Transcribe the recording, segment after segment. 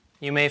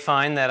You may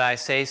find that I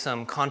say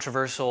some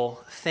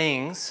controversial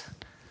things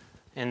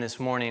in this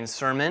morning's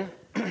sermon.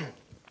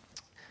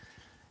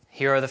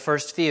 Here are the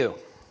first few.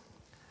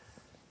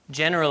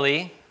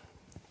 Generally,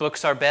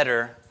 books are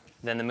better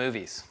than the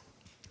movies.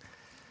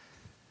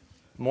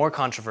 More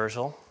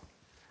controversial.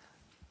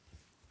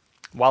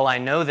 While I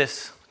know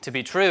this to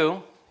be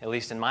true, at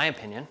least in my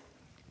opinion,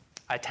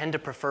 I tend to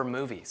prefer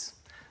movies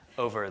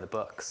over the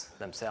books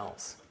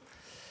themselves.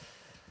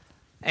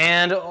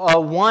 And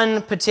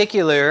one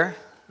particular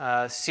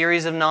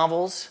series of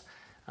novels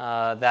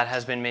that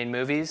has been made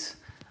movies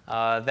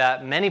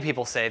that many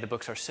people say the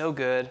books are so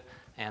good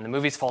and the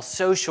movies fall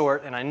so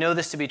short, and I know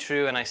this to be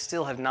true and I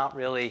still have not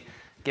really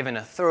given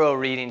a thorough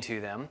reading to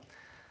them,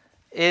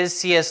 is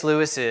C.S.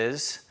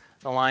 Lewis's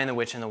The Lion, the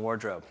Witch, and the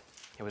Wardrobe.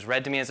 It was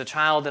read to me as a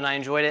child and I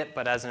enjoyed it,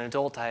 but as an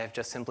adult I have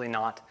just simply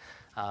not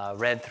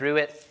read through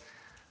it.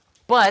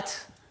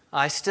 But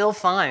I still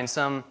find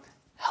some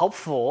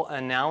helpful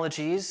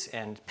analogies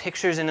and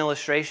pictures and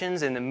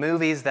illustrations in the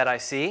movies that I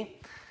see.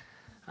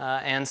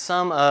 And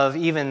some of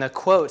even the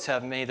quotes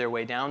have made their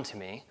way down to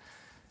me.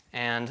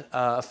 And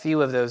a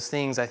few of those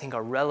things I think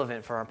are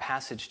relevant for our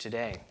passage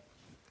today.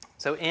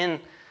 So in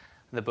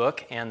the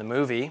book and the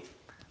movie,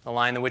 The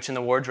Lion, the Witch, and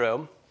the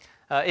Wardrobe,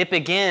 it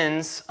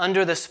begins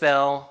under the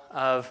spell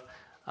of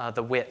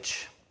the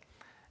witch.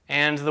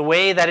 And the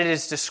way that it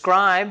is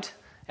described,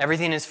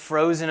 everything is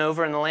frozen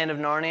over in the land of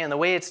Narnia, and the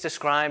way it's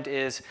described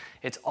is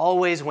it's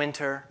always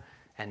winter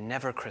and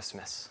never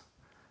Christmas.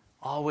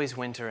 Always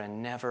winter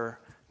and never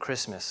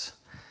Christmas.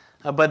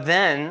 But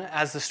then,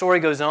 as the story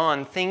goes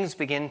on, things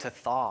begin to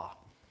thaw.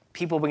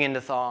 People begin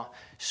to thaw.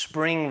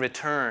 Spring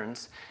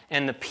returns,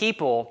 and the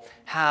people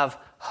have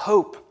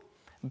hope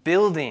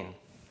building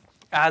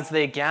as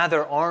they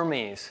gather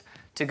armies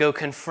to go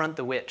confront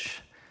the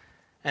witch.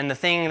 And the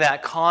thing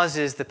that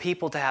causes the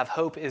people to have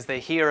hope is they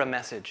hear a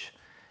message.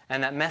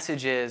 And that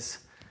message is,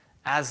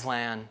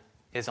 Aslan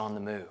is on the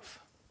move.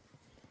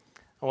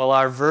 Well,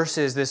 our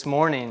verses this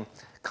morning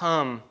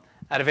come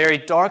at a very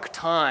dark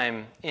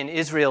time in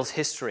Israel's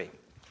history.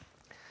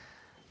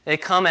 They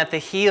come at the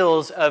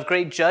heels of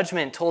great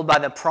judgment told by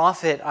the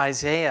prophet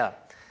Isaiah.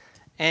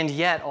 And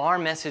yet our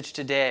message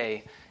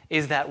today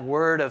is that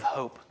word of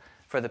hope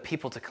for the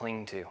people to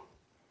cling to.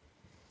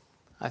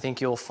 I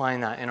think you'll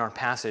find that in our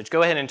passage.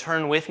 Go ahead and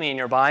turn with me in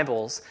your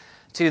Bibles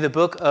to the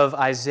book of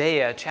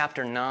Isaiah,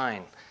 chapter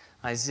 9.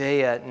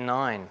 Isaiah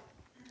 9.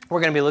 We're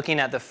going to be looking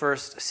at the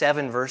first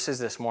 7 verses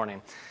this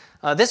morning.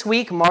 This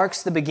week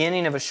marks the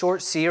beginning of a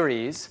short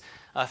series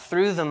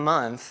through the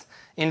month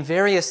in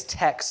various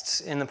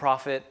texts in the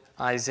prophet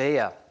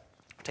Isaiah.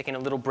 We're taking a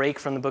little break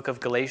from the book of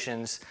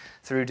Galatians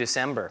through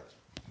December.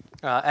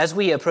 As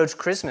we approach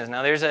Christmas,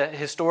 now there's a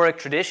historic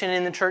tradition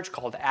in the church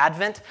called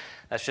Advent.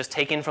 That's just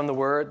taken from the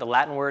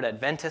Latin word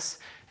Adventus,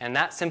 and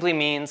that simply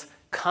means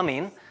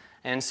coming.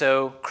 And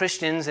so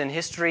Christians in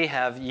history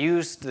have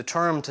used the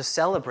term to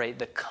celebrate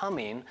the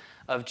coming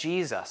of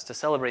Jesus, to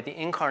celebrate the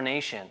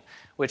incarnation,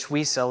 which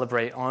we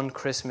celebrate on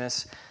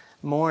Christmas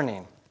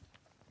morning.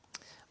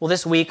 Well,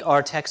 this week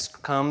our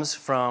text comes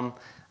from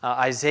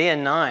Isaiah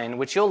 9,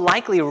 which you'll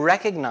likely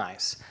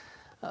recognize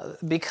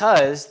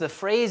because the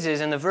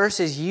phrases and the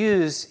verses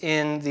used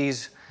in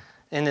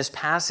this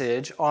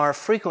passage are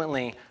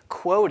frequently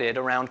quoted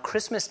around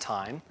Christmas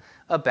time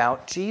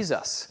about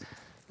Jesus.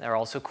 They're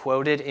also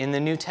quoted in the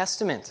New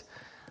Testament.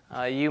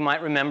 You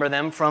might remember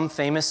them from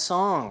famous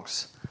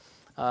songs.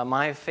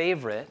 My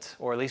favorite,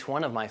 or at least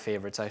one of my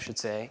favorites, I should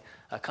say,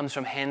 comes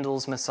from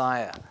Handel's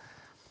Messiah.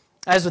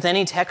 As with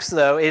any text,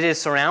 though, it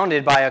is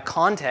surrounded by a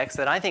context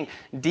that I think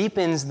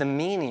deepens the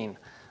meaning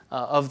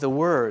of the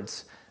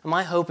words.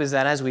 My hope is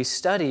that as we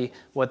study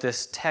what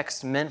this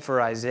text meant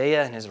for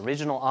Isaiah and his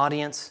original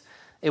audience,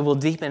 it will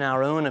deepen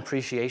our own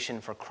appreciation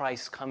for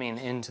Christ coming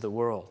into the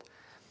world,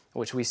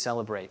 which we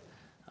celebrate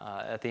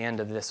at the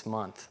end of this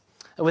month.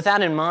 With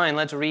that in mind,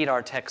 let's read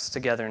our text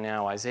together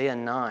now, Isaiah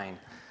 9,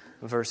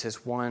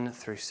 verses 1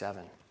 through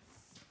 7.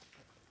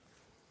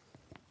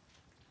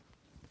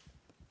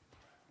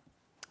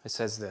 It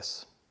says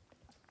this: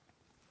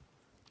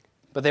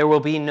 "But there will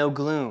be no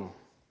gloom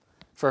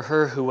for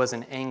her who was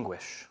in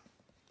anguish.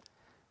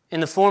 In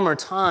the former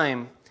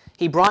time,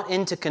 he brought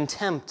into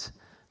contempt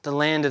the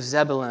land of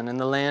Zebulun and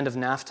the land of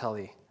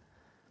Naphtali.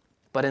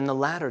 But in the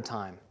latter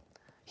time,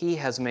 he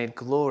has made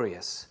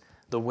glorious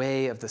the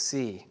way of the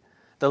sea,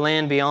 the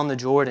land beyond the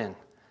Jordan,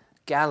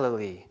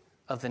 Galilee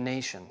of the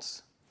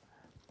nations.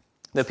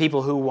 The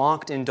people who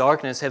walked in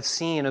darkness have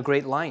seen a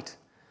great light.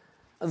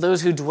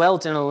 Those who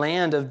dwelt in a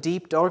land of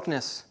deep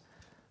darkness,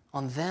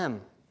 on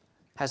them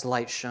has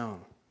light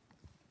shone.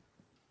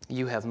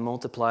 You have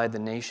multiplied the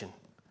nation.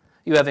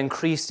 You have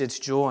increased its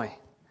joy.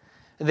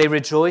 They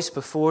rejoice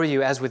before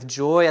you as with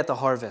joy at the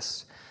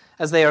harvest,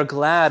 as they are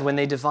glad when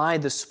they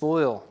divide the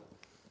spoil.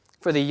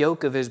 For the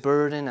yoke of his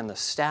burden and the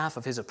staff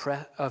of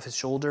his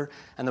shoulder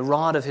and the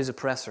rod of his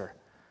oppressor,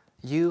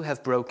 you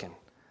have broken,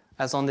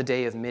 as on the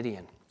day of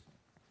Midian.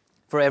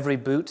 For every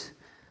boot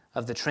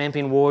of the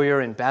tramping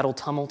warrior in battle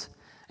tumult,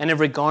 and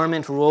every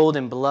garment rolled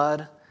in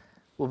blood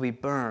will be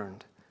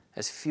burned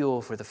as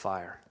fuel for the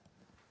fire.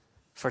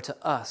 For to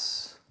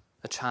us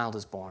a child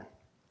is born.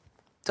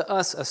 To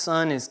us a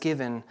son is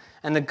given,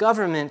 and the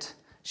government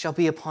shall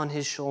be upon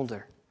his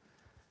shoulder.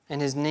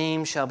 And his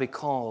name shall be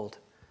called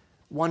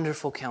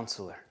Wonderful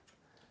Counselor,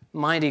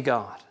 Mighty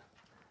God,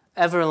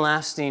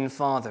 Everlasting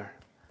Father,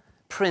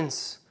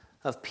 Prince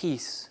of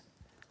Peace.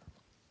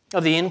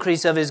 Of the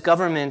increase of his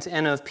government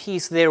and of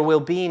peace there will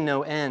be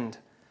no end,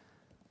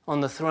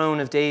 on the throne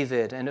of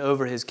David and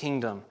over his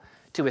kingdom,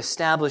 to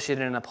establish it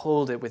and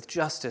uphold it with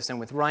justice and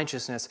with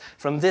righteousness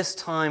from this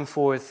time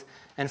forth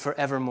and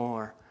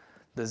forevermore.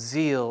 The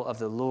zeal of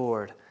the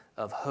Lord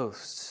of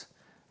hosts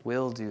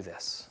will do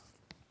this.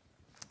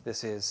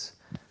 This is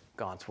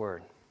God's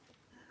word.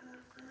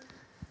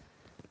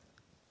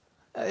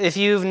 If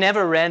you've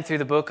never read through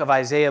the book of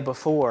Isaiah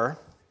before,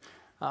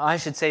 I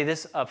should say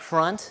this up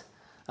front.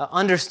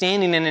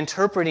 Understanding and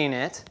interpreting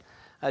it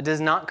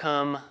does not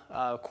come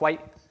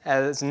quite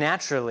as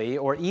naturally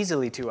or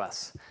easily to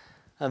us.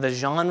 The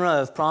genre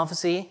of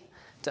prophecy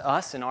to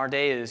us in our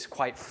day is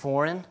quite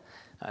foreign.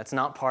 It's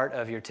not part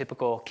of your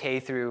typical K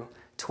through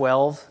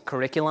 12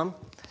 curriculum.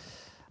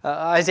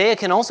 Isaiah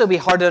can also be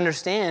hard to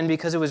understand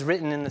because it was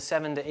written in the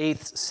 7th to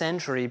 8th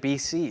century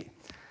BC.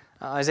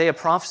 Isaiah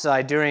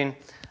prophesied during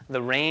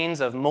the reigns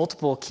of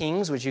multiple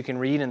kings, which you can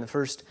read in the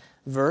first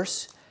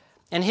verse.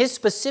 And his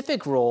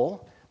specific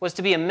role was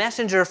to be a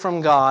messenger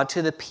from God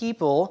to the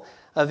people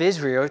of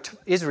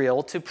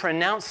Israel to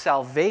pronounce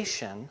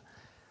salvation,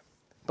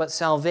 but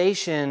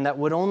salvation that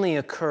would only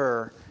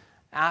occur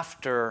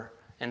after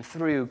and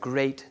through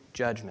great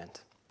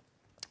judgment.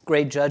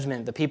 Great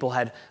judgment the people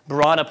had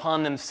brought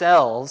upon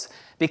themselves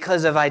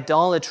because of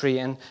idolatry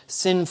and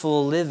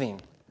sinful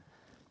living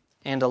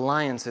and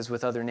alliances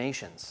with other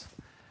nations.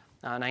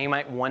 Now you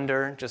might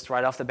wonder, just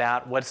right off the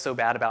bat, what's so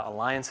bad about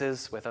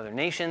alliances with other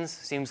nations?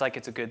 Seems like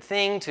it's a good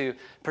thing to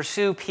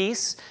pursue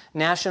peace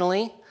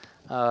nationally.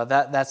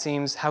 That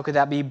seems, how could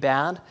that be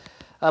bad?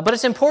 But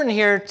it's important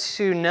here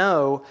to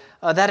know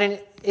that in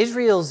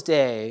Israel's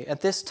day,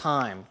 at this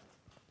time,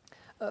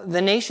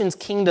 the nation's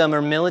kingdom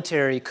or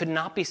military could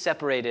not be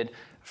separated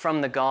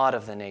from the God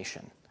of the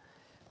nation.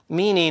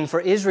 Meaning,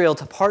 for Israel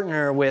to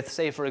partner with,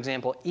 say, for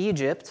example,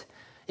 Egypt,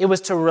 it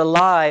was to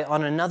rely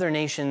on another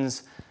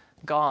nation's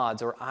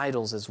gods or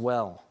idols as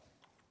well.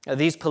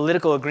 These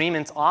political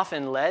agreements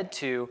often led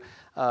to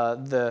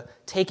the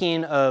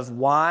taking of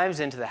wives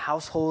into the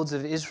households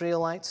of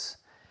Israelites.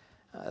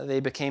 They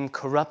became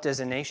corrupt as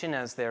a nation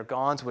as their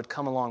gods would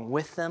come along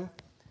with them.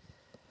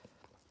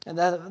 And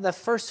the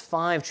first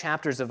 5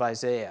 chapters of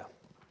Isaiah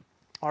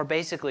are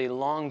basically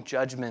long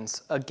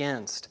judgments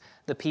against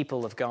the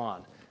people of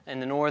God in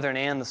the northern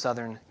and the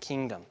southern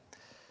kingdom.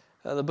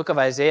 The book of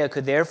Isaiah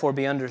could therefore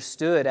be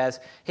understood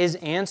as his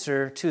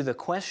answer to the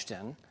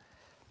question,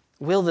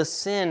 will the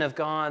sin of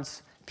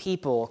God's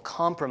people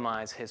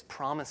compromise his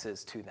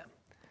promises to them?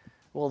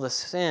 Will the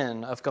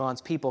sin of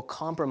God's people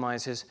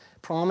compromise his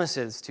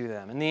promises to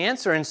them? And the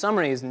answer in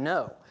summary is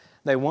no,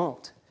 they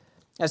won't.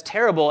 As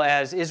terrible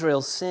as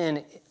Israel's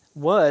sin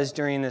was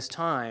during this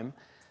time,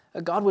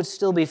 God would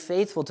still be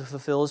faithful to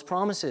fulfill his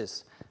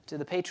promises to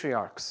the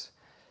patriarchs.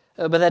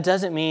 But that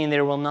doesn't mean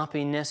there will not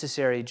be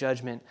necessary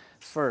judgment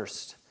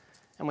first.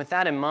 And with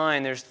that in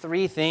mind, there's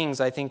 3 things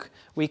I think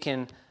we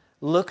can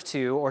look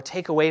to or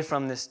take away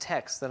from this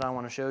text that I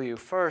want to show you.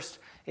 First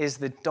is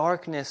the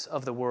darkness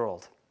of the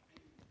world.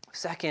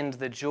 Second,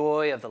 the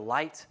joy of the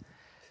light.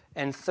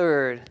 And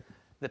third,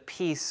 the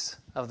peace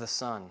of the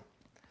Son.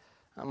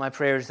 My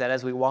prayer is that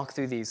as we walk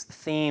through these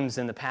themes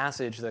in the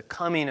passage, the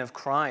coming of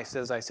Christ,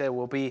 as I said,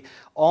 will be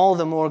all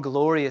the more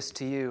glorious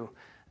to you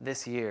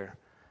this year.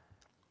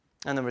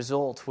 And the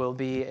result will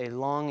be a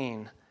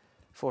longing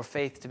for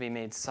faith to be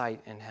made sight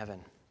in heaven.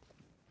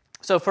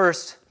 So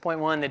first, point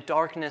 1, the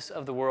darkness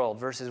of the world,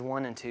 verses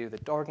 1 and 2, the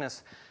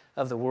darkness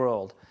of the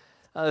world.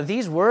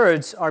 These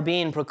words are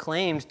being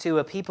proclaimed to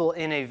a people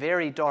in a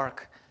very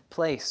dark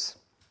place.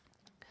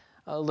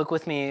 Look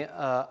with me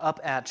up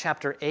at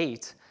chapter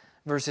 8,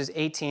 verses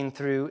 18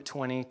 through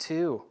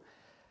 22.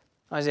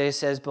 Isaiah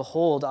says,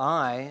 "Behold,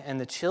 I and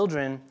the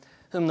children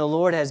whom the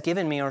Lord has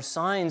given me are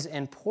signs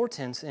and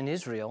portents in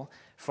Israel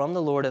from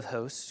the Lord of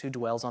hosts who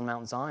dwells on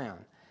Mount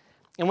Zion.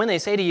 And when they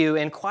say to you,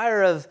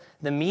 inquire of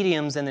the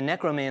mediums and the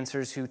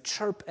necromancers who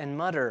chirp and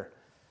mutter,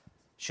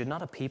 should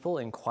not a people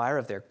inquire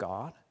of their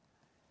God?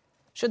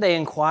 Should they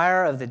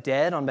inquire of the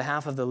dead on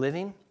behalf of the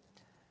living?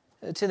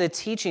 To the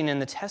teaching and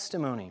the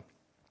testimony.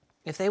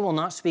 If they will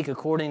not speak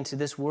according to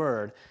this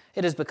word,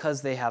 it is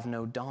because they have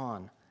no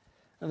dawn.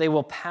 They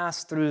will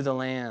pass through the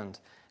land,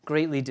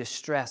 greatly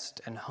distressed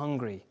and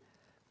hungry.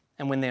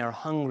 And when they are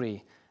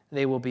hungry,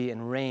 they will be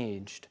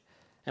enraged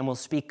and will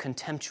speak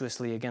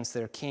contemptuously against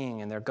their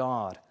king and their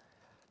God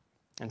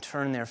and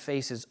turn their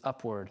faces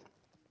upward.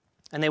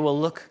 And they will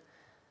look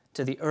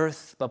to the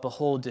earth, but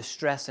behold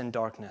distress and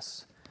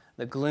darkness,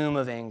 the gloom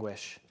of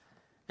anguish,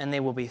 and they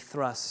will be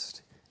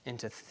thrust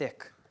into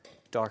thick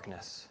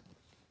darkness."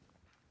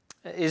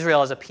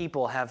 Israel as a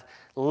people have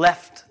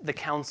left the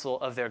counsel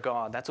of their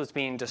God. That's what's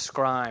being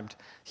described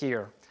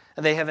here.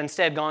 They have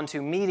instead gone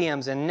to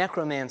mediums and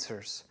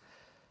necromancers.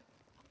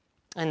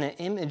 And the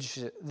image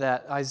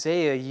that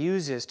Isaiah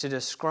uses to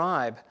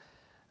describe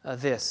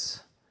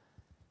this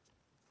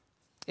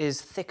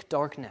is thick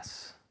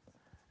darkness.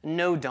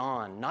 No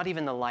dawn, not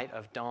even the light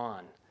of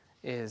dawn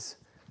is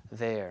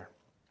there.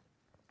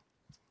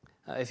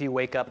 If you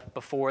wake up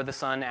before the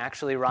sun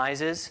actually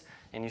rises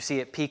and you see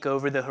it peek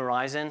over the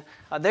horizon,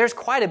 there's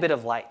quite a bit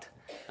of light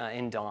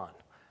in dawn.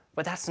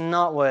 But that's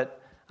not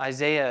what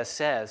Isaiah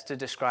says to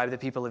describe the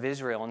people of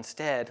Israel.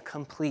 Instead,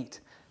 complete,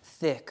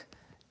 thick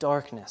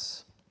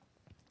darkness.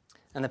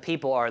 And the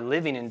people are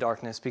living in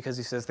darkness because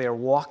he says they are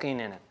walking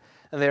in it.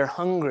 They're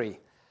hungry.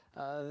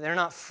 They're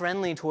not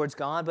friendly towards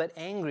God, but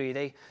angry.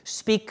 They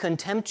speak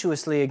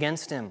contemptuously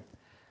against him.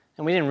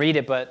 And we didn't read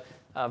it, but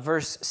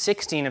verse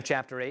 16 of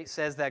chapter 8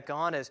 says that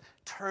God has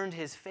turned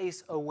his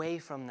face away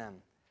from them.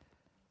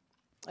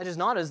 It is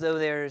not as though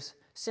there's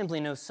simply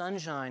no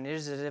sunshine. It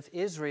is as if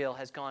Israel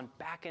has gone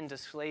back into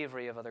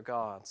slavery of other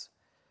gods.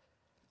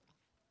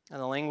 And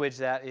the language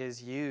that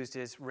is used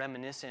is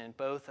reminiscent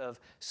both of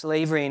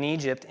slavery in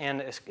Egypt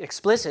and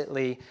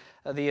explicitly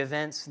the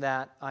events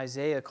that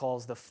Isaiah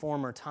calls the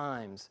former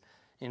times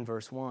in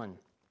verse 1.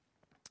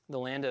 The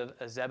land of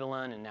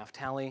Zebulun and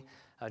Naphtali,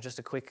 just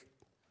a quick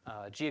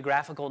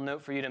geographical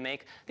note for you to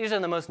make. These are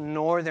the most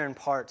northern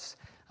parts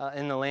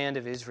in the land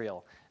of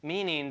Israel,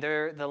 meaning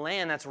they're the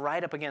land that's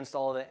right up against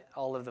all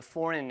of the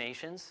foreign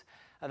nations.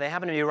 They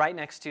happen to be right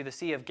next to the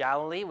Sea of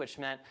Galilee, which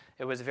meant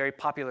it was a very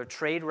popular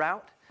trade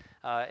route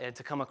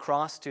to come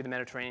across to the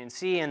Mediterranean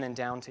Sea and then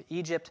down to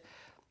Egypt.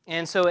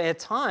 And so at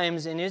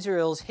times in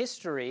Israel's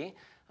history,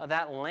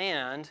 that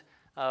land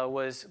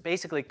was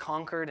basically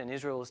conquered and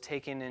Israel was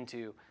taken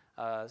into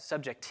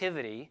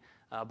subjectivity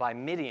by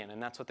Midian,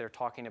 and that's what they're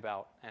talking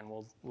about, and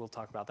we'll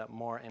talk about that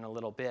more in a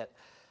little bit.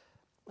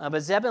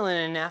 But Zebulun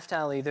and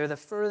Naphtali, they're the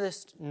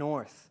furthest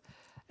north.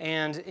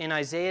 And in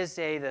Isaiah's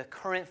day, the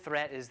current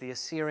threat is the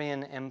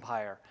Assyrian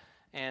Empire.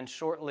 And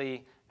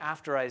shortly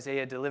after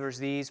Isaiah delivers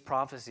these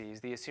prophecies,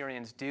 the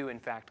Assyrians do, in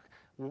fact,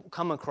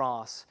 come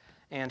across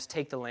and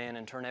take the land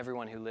and turn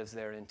everyone who lives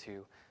there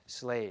into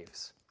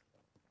slaves.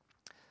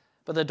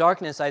 But the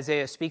darkness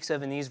Isaiah speaks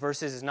of in these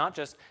verses is not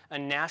just a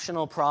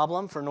national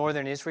problem for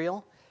northern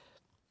Israel.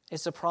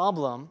 It's a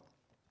problem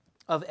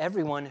of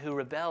everyone who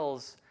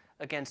rebels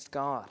against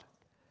God.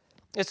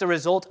 It's a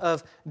result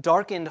of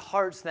darkened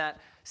hearts that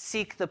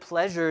seek the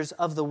pleasures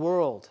of the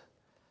world.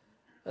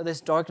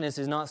 This darkness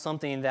is not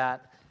something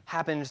that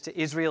happened to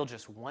Israel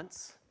just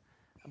once,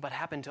 but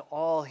happened to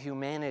all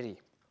humanity,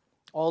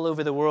 all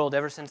over the world,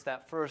 ever since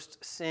that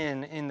first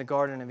sin in the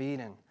Garden of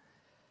Eden.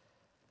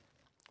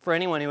 For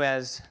anyone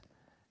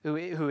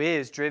who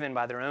is driven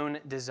by their own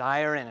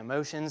desire and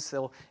emotions,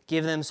 they'll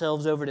give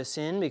themselves over to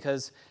sin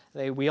because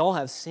we all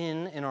have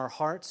sin in our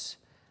hearts.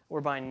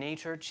 We're by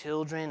nature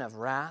children of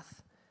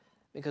wrath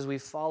because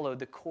we've followed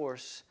the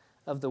course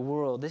of the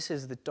world. This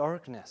is the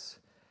darkness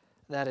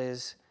that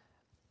is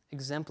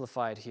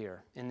exemplified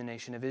here in the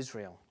nation of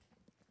Israel.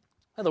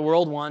 Now, the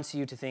world wants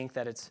you to think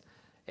that it's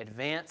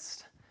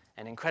advanced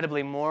and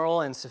incredibly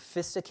moral and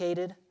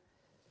sophisticated.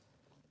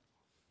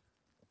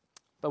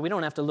 But we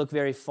don't have to look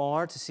very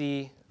far to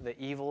see the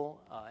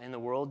evil in the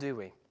world, do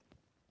we?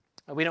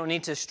 We don't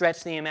need to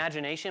stretch the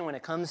imagination when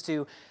it comes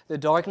to the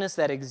darkness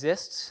that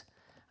exists.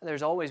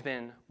 There's always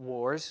been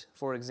wars,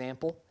 for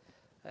example.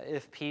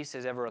 If peace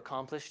is ever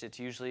accomplished, it's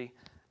usually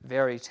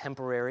very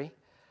temporary.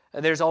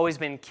 There's always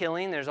been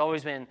killing. There's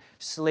always been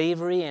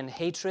slavery and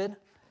hatred.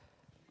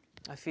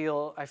 I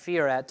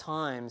fear at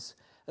times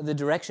the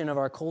direction of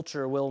our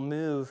culture will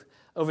move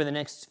over the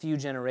next few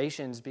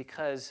generations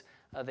because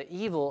the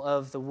evil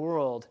of the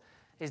world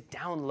is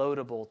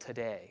downloadable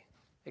today,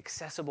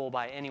 accessible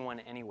by anyone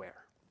anywhere.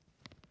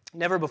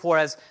 Never before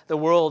has the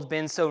world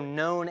been so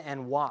known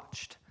and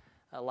watched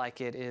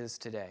like it is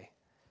today.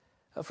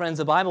 Friends,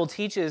 the Bible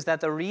teaches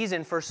that the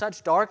reason for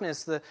such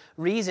darkness, the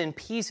reason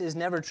peace is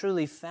never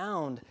truly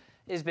found,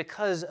 is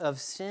because of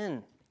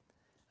sin.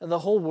 The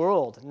whole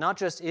world, not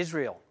just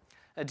Israel,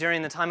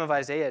 during the time of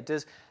Isaiah,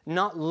 does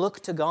not look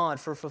to God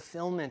for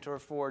fulfillment or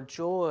for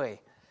joy,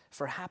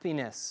 for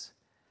happiness.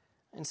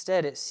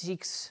 Instead, it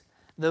seeks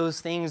those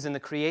things in the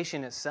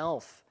creation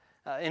itself,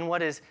 in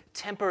what is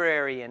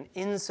temporary and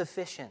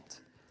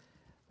insufficient,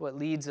 what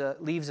leaves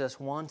us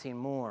wanting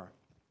more.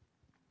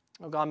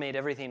 Well, God made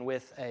everything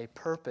with a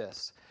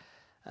purpose.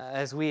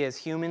 As we as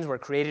humans were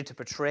created to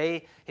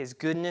portray His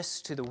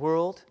goodness to the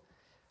world,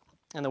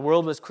 and the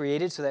world was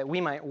created so that we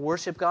might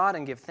worship God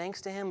and give thanks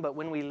to Him, but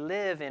when we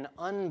live in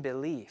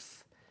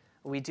unbelief,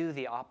 we do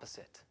the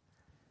opposite.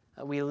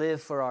 We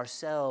live for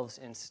ourselves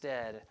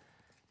instead,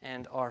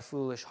 and our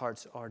foolish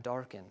hearts are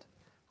darkened.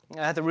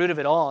 At the root of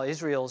it all,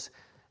 Israel's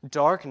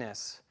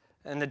darkness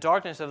and the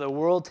darkness of the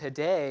world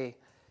today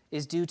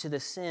is due to the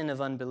sin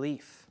of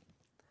unbelief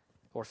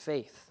or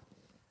faith.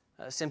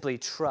 Simply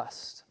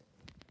trust.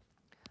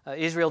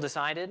 Israel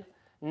decided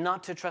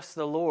not to trust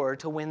the Lord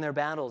to win their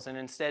battles and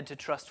instead to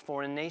trust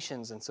foreign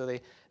nations. And so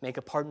they make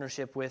a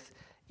partnership with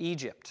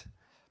Egypt.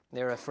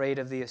 They're afraid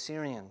of the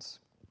Assyrians.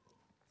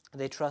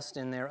 They trust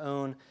in their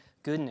own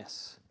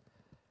goodness.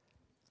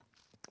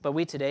 But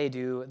we today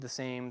do the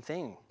same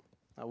thing.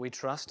 We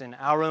trust in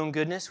our own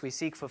goodness. We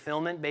seek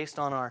fulfillment based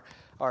on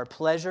our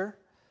pleasure,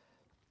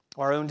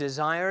 our own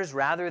desires,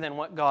 rather than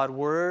what God's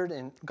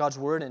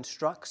Word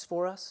instructs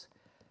for us.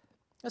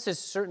 This is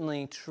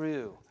certainly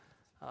true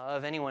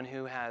of anyone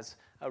who has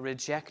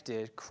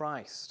rejected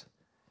Christ.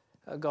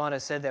 God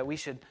has said that we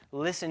should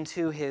listen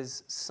to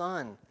His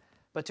Son,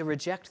 but to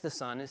reject the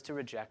Son is to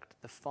reject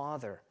the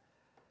Father.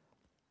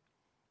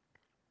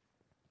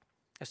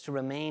 Is to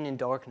remain in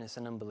darkness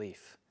and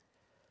unbelief.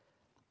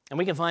 And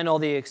we can find all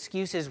the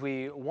excuses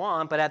we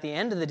want, but at the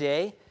end of the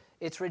day,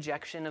 it's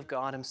rejection of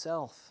God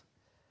Himself.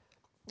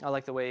 I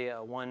like the way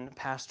one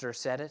pastor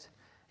said it.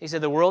 He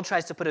said, the world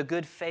tries to put a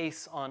good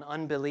face on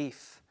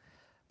unbelief,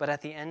 but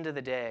at the end of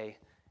the day,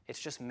 it's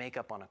just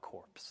makeup on a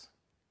corpse.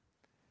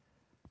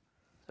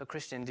 So,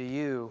 Christian, do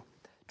you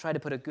try to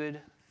put a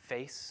good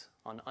face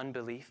on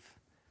unbelief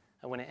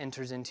when it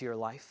enters into your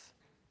life?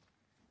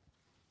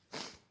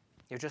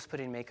 You're just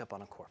putting makeup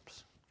on a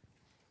corpse.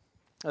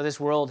 This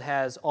world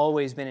has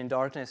always been in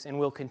darkness and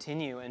will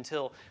continue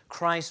until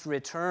Christ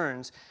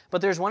returns.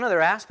 But there's one other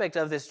aspect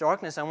of this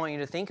darkness I want you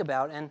to think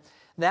about, and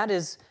that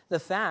is the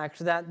fact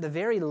that the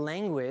very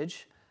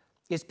language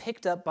is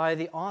picked up by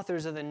the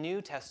authors of the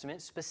New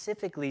Testament,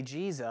 specifically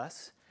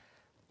Jesus,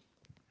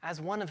 as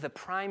one of the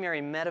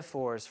primary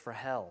metaphors for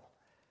hell.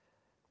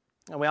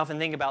 And we often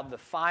think about the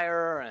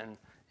fire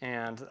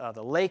and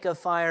the lake of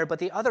fire, but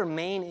the other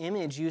main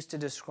image used to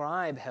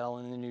describe hell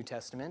in the New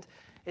Testament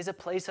is a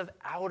place of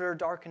outer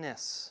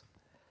darkness,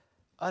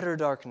 utter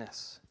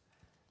darkness.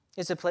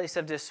 It's a place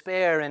of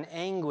despair and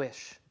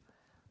anguish,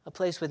 a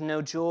place with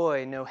no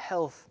joy, no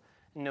health,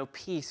 no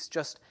peace,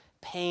 just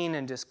pain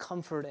and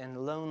discomfort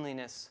and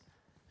loneliness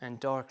and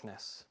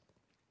darkness.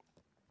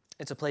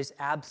 It's a place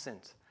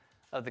absent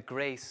of the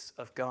grace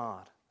of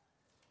God,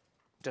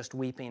 just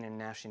weeping and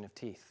gnashing of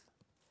teeth.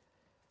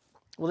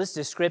 Well, this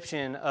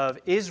description of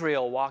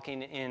Israel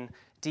walking in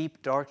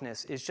deep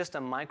darkness is just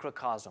a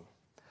microcosm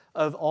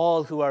of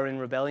all who are in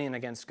rebellion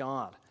against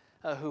God,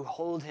 who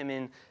hold Him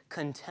in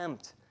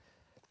contempt.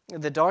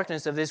 The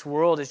darkness of this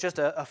world is just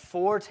a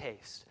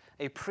foretaste,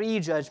 a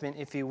prejudgment,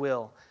 if you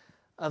will,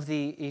 of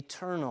the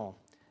eternal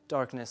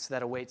darkness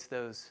that awaits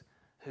those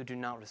who do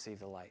not receive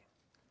the light.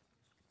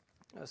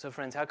 So,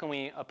 friends, how can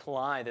we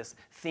apply this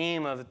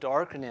theme of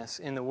darkness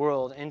in the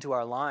world into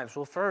our lives?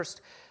 Well, first,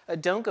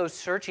 don't go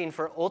searching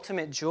for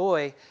ultimate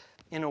joy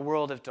in a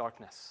world of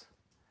darkness.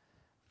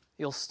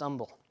 You'll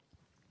stumble.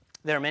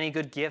 There are many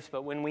good gifts,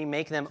 but when we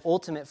make them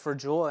ultimate for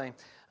joy,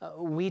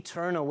 we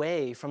turn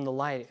away from the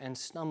light and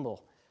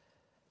stumble.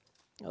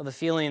 The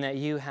feeling that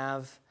you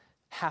have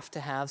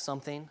to have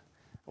something,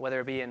 whether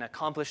it be an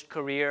accomplished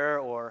career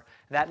or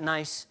that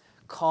nice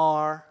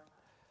car,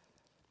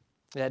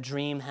 that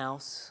dream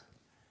house,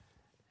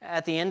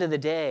 at the end of the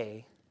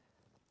day,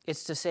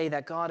 it's to say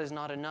that God is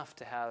not enough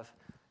to have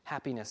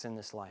happiness in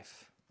this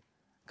life.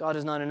 God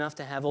is not enough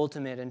to have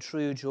ultimate and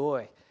true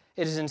joy.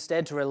 It is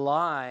instead to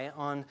rely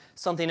on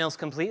something else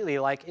completely,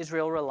 like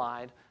Israel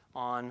relied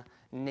on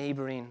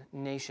neighboring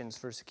nations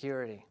for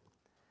security.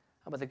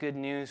 But the good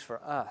news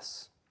for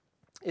us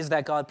is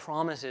that God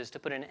promises to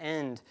put an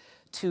end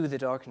to the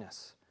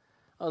darkness.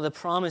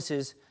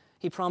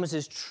 He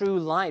promises true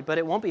light, but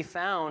it won't be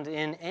found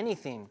in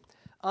anything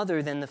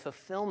other than the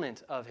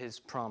fulfillment of His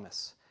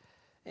promise,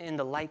 in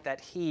the light that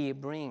He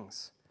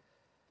brings.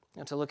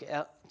 To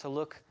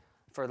look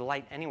for the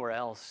light anywhere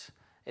else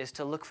is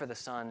to look for the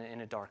sun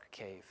in a dark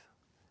cave.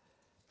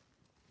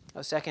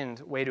 A second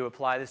way to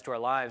apply this to our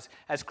lives,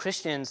 as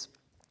Christians,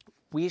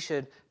 we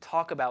should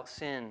talk about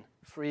sin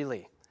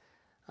freely.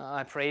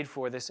 I prayed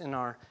for this in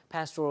our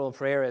pastoral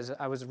prayer as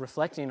I was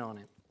reflecting on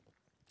it.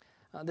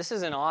 This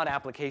is an odd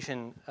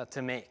application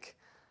to make.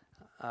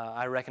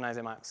 I recognize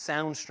it might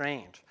sound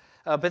strange,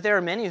 but there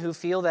are many who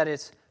feel that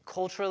it's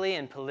culturally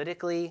and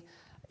politically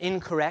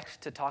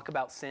incorrect to talk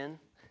about sin.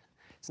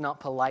 It's not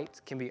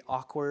polite, can be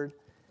awkward,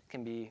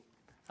 can be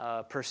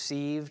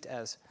perceived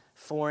as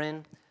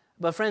foreign.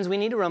 But friends, we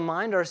need to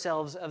remind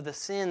ourselves of the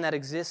sin that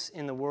exists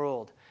in the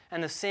world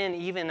and the sin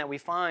even that we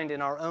find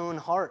in our own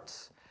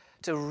hearts,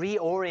 to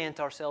reorient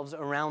ourselves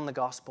around the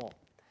gospel.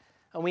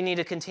 And we need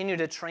to continue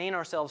to train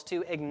ourselves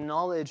to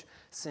acknowledge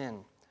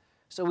sin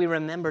so we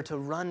remember to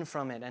run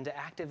from it and to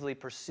actively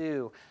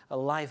pursue a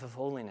life of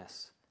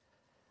holiness.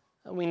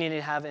 We need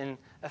to have an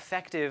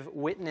effective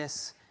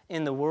witness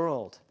in the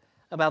world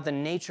about the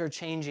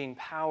nature-changing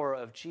power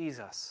of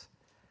Jesus,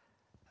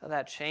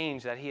 that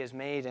change that He has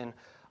made in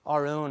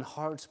our own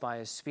hearts by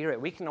His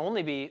Spirit. We can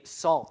only be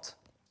salt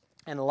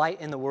and light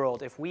in the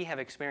world if we have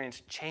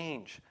experienced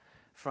change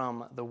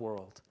from the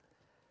world.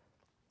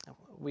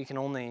 We can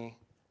only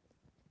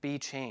be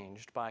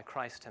changed by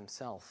Christ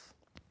Himself.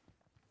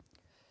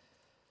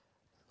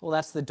 Well,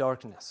 that's the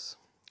darkness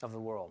of the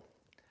world.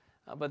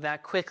 But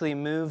that quickly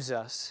moves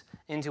us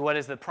into what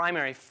is the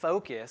primary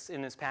focus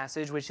in this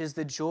passage, which is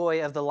the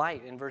joy of the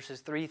light in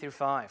verses 3 through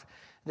 5.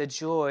 The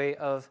joy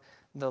of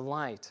the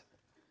light.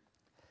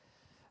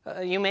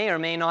 You may or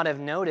may not have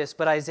noticed,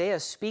 but Isaiah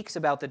speaks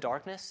about the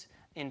darkness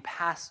in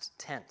past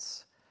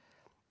tense.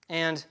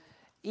 And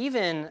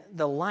even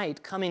the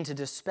light coming to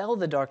dispel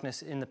the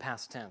darkness in the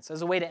past tense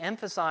as a way to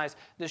emphasize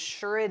the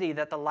surety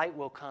that the light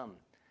will come.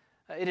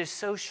 It is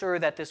so sure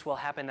that this will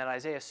happen that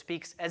Isaiah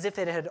speaks as if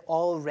it had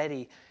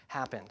already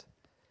happened.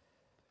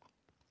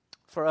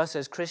 For us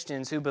as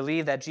Christians who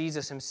believe that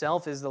Jesus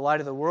himself is the light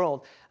of the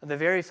world, the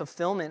very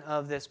fulfillment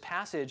of this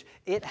passage,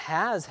 it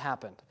has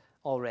happened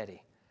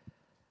already.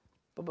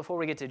 But before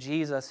we get to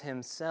Jesus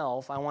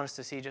himself, I want us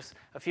to see just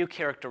a few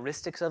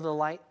characteristics of the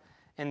light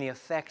and the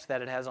effect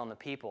that it has on the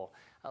people.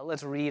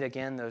 Let's read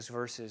again those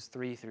verses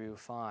 3 through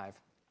 5.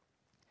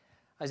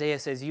 Isaiah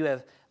says, "You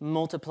have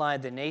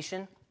multiplied the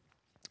nation.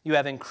 You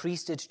have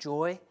increased its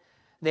joy.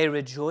 They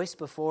rejoice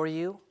before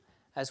you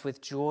as with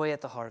joy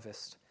at the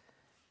harvest,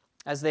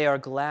 as they are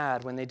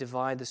glad when they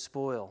divide the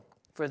spoil.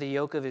 For the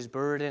yoke of his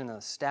burden and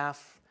the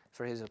staff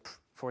for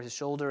his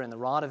shoulder and the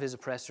rod of his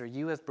oppressor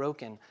you have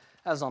broken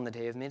as on the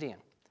day of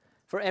Midian.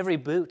 For every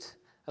boot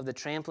of the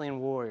trampling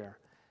warrior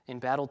in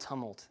battle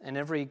tumult and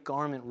every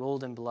garment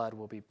rolled in blood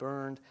will be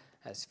burned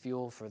as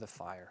fuel for the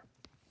fire."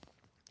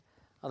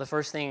 Well, the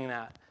first thing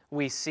that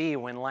we see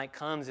when light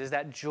comes is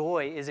that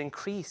joy is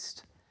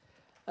increased.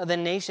 The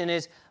nation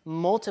is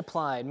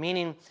multiplied,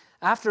 meaning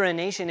after a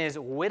nation is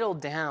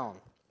whittled down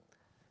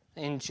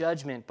in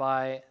judgment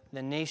by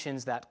the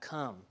nations that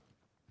come,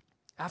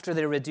 after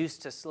they're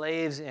reduced to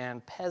slaves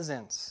and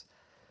peasants,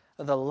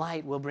 the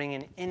light will bring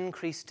an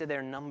increase to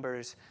their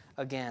numbers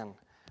again.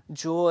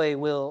 Joy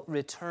will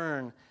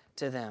return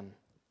to them.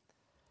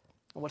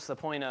 What's the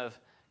point of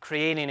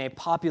creating a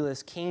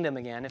populous kingdom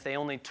again if they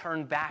only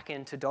turn back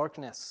into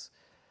darkness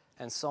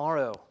and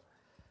sorrow?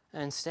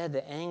 Instead,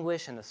 the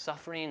anguish and the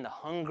suffering, the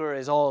hunger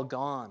is all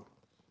gone.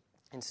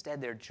 Instead,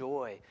 their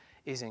joy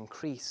is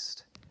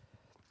increased.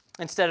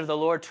 Instead of the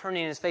Lord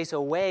turning his face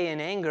away in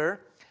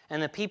anger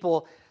and the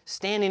people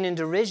standing in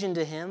derision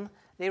to him,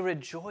 they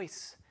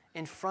rejoice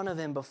in front of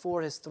him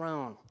before his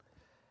throne.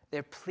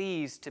 They're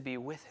pleased to be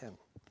with him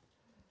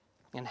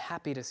and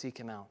happy to seek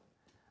him out.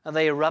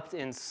 They erupt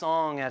in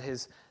song at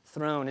his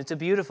throne. It's a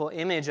beautiful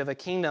image of a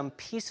kingdom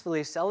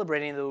peacefully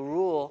celebrating the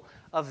rule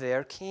of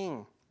their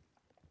king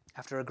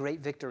after a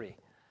great victory.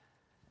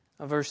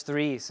 Verse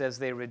 3 says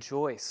they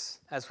rejoice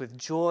as with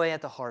joy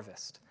at the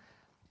harvest.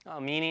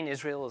 Meaning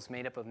Israel is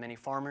made up of many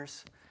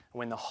farmers.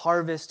 When the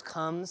harvest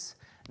comes,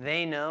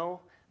 they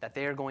know that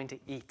they are going to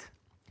eat.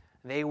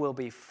 They will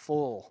be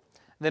full.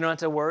 They don't have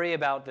to worry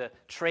about the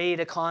trade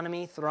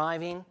economy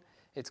thriving.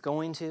 It's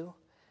going to.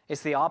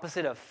 It's the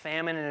opposite of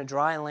famine in a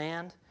dry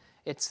land.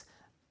 It's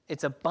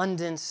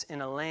abundance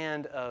in a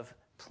land of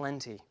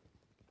plenty.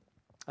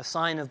 A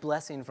sign of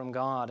blessing from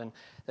God and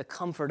the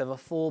comfort of a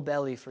full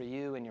belly for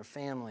you and your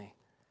family.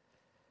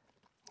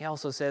 He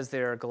also says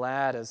they are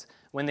glad as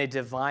when they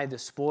divide the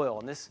spoil.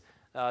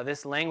 And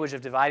this language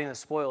of dividing the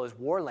spoil is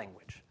war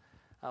language.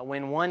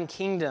 When one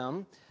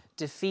kingdom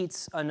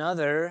defeats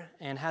another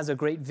and has a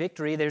great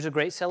victory, there's a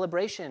great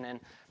celebration. And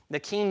the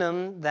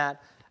kingdom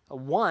that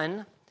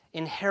won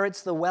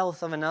inherits the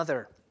wealth of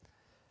another.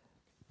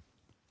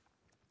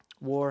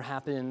 War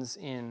happens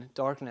in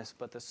darkness,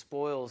 but the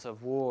spoils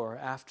of war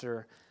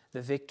after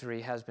the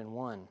victory has been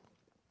won.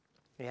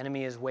 The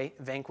enemy is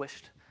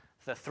vanquished.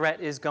 The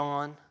threat is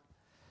gone.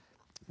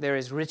 There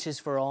is riches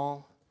for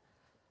all.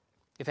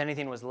 If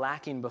anything was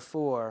lacking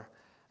before,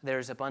 there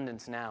is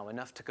abundance now,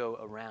 enough to go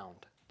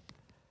around.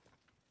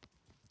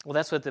 Well,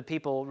 that's what the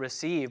people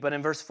receive. But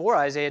in verse 4,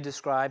 Isaiah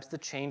describes the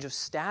change of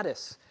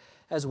status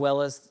as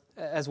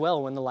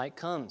well when the light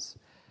comes.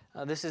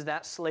 This is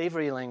that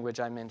slavery language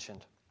I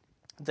mentioned.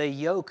 The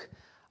yoke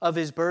of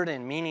his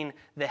burden, meaning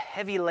the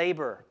heavy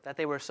labor that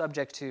they were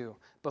subject to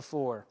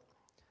before.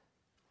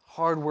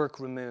 Hard work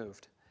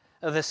removed.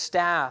 The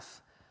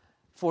staff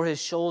for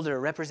his shoulder,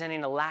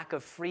 representing a lack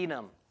of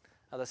freedom.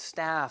 The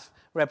staff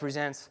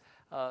represents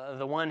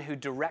the one who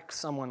directs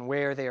someone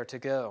where they are to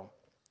go.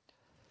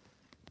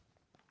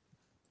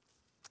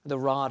 The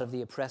rod of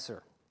the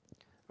oppressor,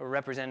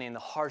 representing the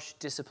harsh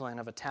discipline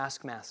of a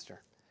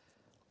taskmaster.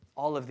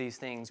 All of these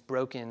things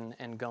broken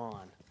and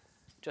gone,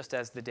 just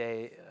as the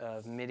day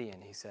of Midian,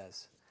 he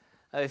says.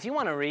 If you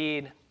want to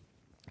read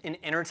an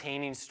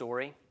entertaining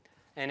story,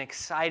 an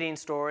exciting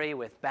story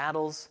with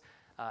battles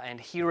and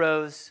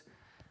heroes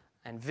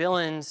and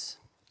villains,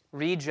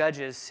 read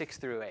Judges 6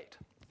 through 8.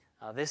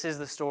 This is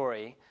the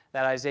story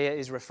that Isaiah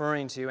is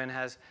referring to and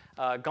has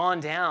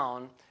gone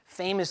down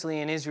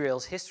famously in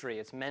Israel's history.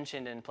 It's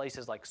mentioned in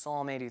places like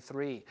Psalm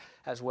 83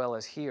 as well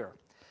as here.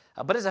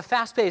 But it's a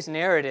fast-paced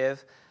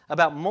narrative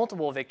about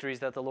multiple victories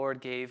that the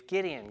Lord gave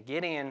Gideon.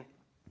 Gideon,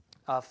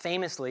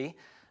 famously,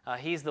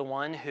 he's the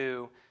one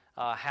who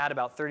had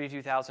about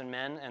 32,000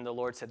 men, and the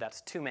Lord said,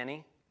 that's too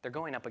many. They're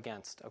going up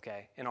against,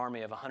 an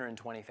army of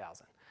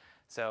 120,000.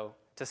 So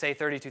to say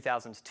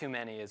 32,000 is too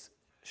many is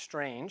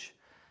strange.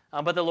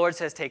 But the Lord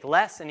says, take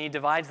less, and he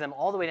divides them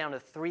all the way down to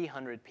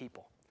 300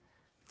 people.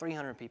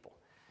 300 people.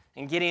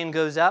 And Gideon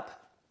goes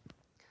up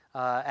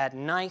at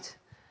night,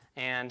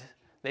 and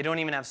they don't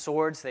even have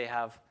swords. They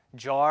have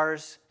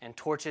jars and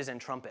torches and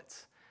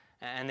trumpets.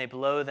 And they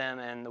blow them,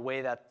 and the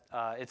way that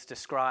it's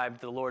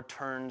described, the Lord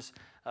turns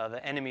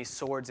the enemy's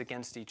swords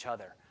against each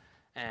other.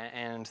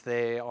 And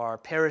they are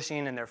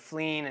perishing, and they're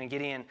fleeing, and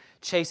Gideon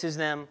chases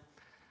them.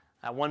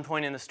 At one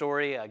point in the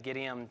story,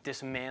 Gideon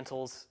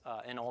dismantles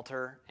an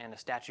altar and a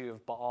statue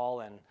of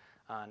Baal and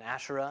an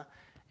Asherah.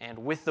 And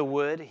with the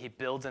wood, he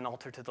builds an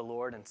altar to the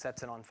Lord and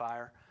sets it on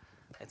fire.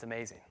 It's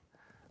amazing.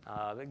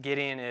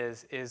 Gideon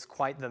is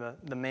quite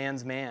the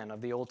man's man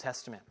of the Old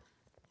Testament.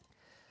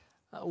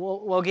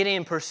 Well,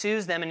 Gideon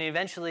pursues them and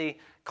eventually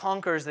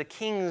conquers the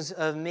kings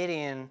of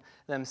Midian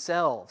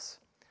themselves.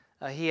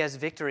 He has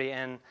victory,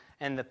 and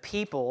the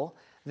people,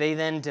 they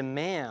then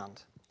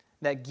demand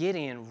that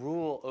Gideon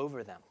rule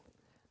over them,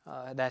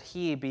 that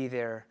he be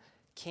their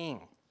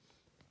king.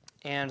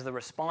 And the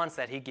response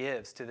that he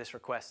gives to this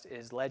request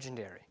is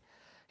legendary.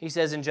 He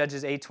says in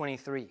Judges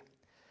 8:23,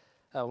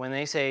 when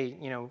they say,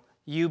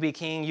 you be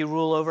king, you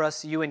rule over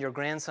us, you and your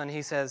grandson,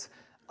 he says,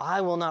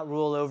 I will not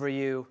rule over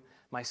you,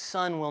 my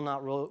son will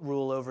not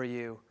rule over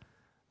you,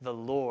 the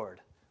Lord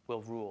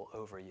will rule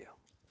over you.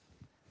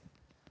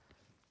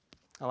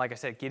 And like I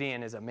said,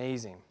 Gideon is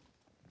amazing.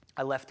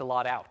 I left a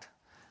lot out.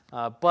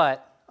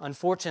 But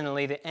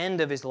unfortunately, the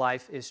end of his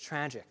life is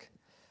tragic.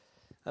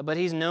 But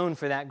he's known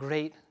for that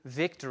great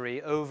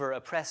victory over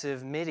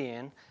oppressive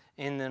Midian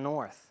in the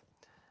north.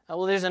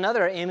 Well, there's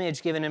another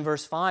image given in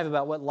verse 5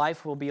 about what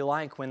life will be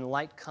like when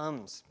light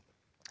comes.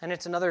 And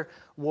it's another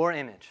war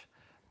image.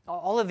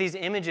 All of these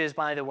images,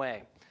 by the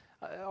way,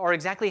 are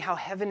exactly how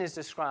heaven is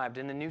described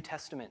in the New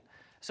Testament.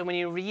 So when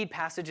you read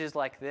passages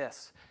like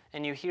this,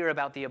 and you hear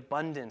about the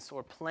abundance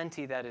or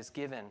plenty that is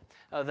given,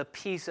 the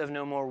peace of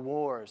no more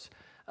wars,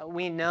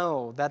 we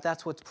know that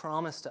that's what's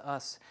promised to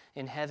us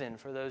in heaven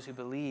for those who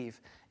believe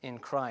in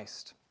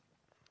Christ.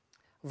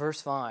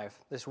 Verse 5,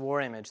 this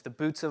war image, the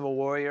boots of a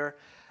warrior,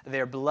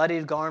 their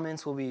bloodied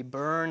garments will be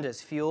burned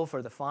as fuel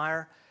for the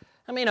fire.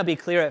 That may not be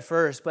clear at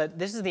first, but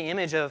this is the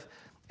image of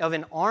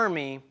an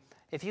army,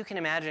 if you can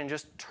imagine,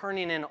 just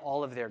turning in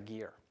all of their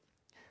gear.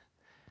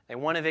 They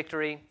won a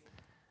victory,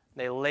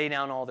 they lay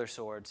down all their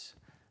swords,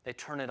 they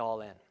turn it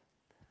all in.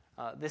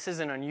 This is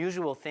an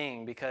unusual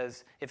thing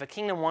because if a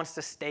kingdom wants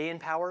to stay in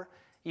power,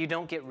 you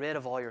don't get rid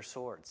of all your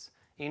swords.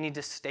 You need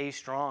to stay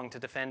strong to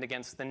defend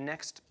against the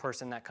next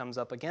person that comes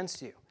up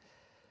against you.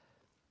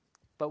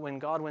 But when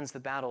God wins the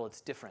battle,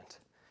 it's different.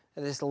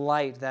 This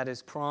light that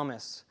is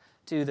promised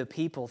to the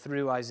people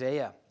through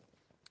Isaiah.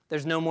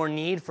 There's no more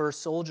need for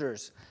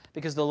soldiers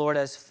because the Lord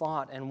has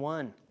fought and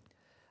won.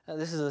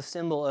 This is a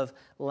symbol of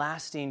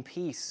lasting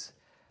peace.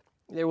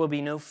 There will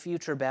be no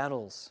future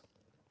battles.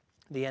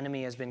 The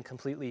enemy has been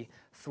completely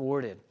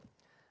thwarted.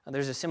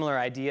 There's a similar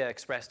idea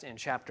expressed in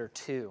chapter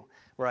 2,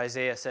 where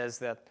Isaiah says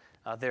that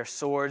their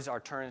swords are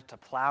turned to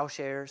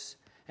plowshares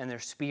and their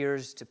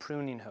spears to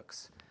pruning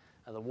hooks.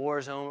 The war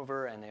is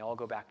over and they all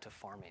go back to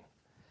farming.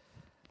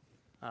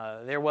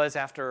 There was,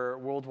 after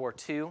World War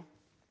II,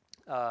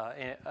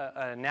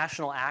 a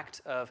national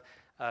act of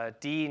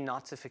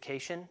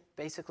denazification,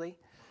 basically.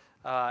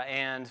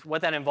 And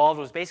what that involved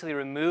was basically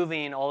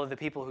removing all of the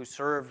people who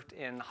served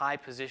in high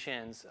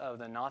positions of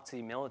the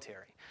Nazi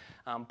military.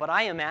 But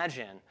I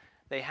imagine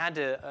they had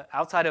to,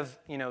 outside of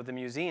the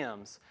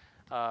museums,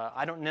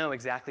 I don't know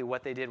exactly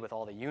what they did with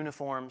all the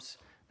uniforms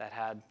that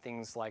had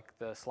things like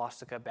the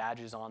swastika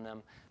badges on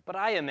them, but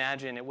I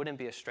imagine it wouldn't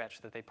be a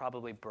stretch that they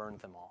probably burned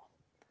them all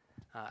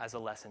as a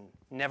lesson,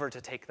 never to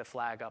take the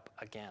flag up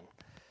again.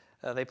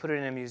 They put it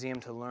in a museum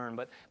to learn,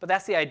 but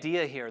that's the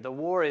idea here. The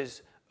war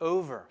is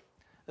over.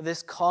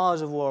 This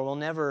cause of war will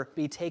never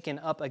be taken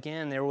up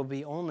again. There will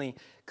be only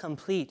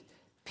complete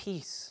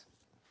peace.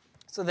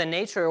 So the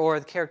nature or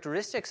the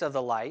characteristics of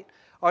the light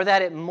are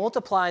that it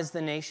multiplies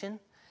the nation,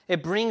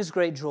 it brings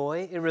great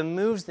joy, it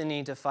removes the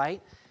need to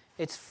fight,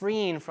 it's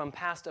freeing from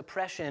past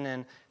oppression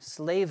and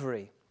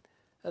slavery.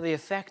 The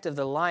effect of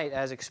the light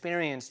as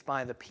experienced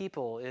by the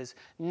people is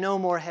no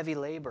more heavy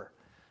labor,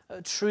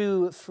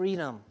 true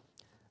freedom,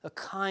 a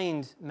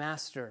kind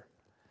master,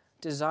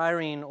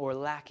 desiring or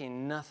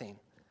lacking nothing,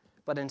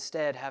 but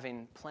instead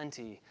having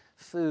plenty,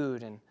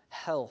 food and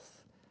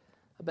health.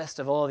 Best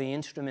of all, the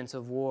instruments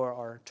of war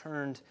are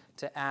turned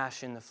to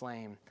ash in the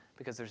flame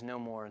because there's no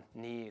more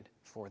need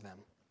for them.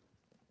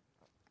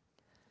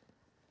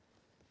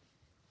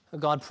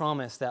 God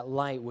promised that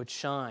light would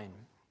shine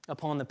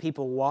upon the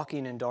people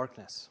walking in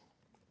darkness.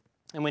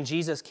 And when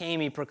Jesus came,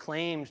 he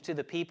proclaimed to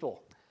the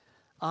people,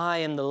 I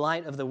am the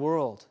light of the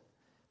world.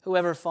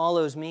 Whoever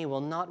follows me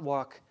will not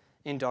walk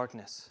in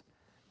darkness,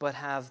 but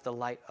have the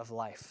light of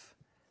life.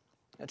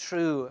 A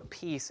true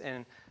peace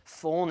and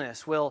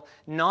fullness will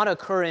not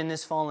occur in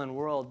this fallen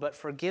world, but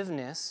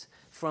forgiveness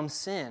from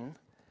sin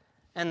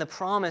and the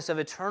promise of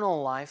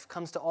eternal life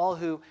comes to all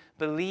who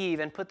believe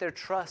and put their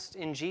trust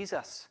in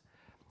Jesus.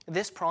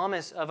 This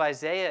promise of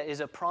Isaiah is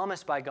a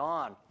promise by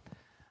God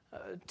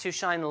to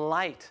shine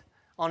light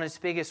on its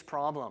biggest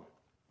problem,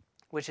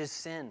 which is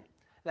sin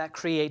that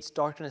creates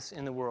darkness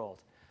in the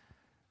world.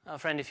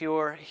 Friend, if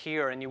you're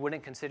here and you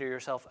wouldn't consider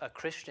yourself a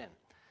Christian,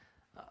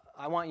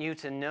 I want you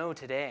to know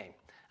today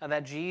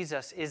that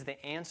Jesus is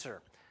the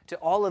answer to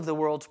all of the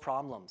world's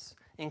problems,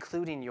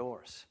 including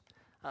yours.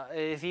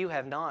 If you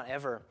have not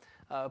ever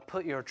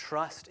put your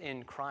trust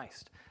in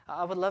Christ,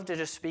 I would love to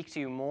just speak to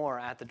you more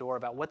at the door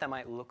about what that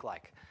might look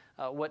like.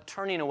 What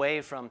turning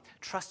away from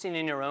trusting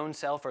in your own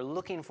self or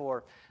looking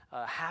for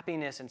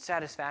happiness and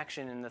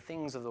satisfaction in the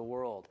things of the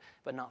world,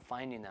 but not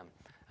finding them.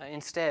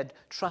 Instead,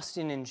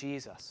 trusting in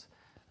Jesus,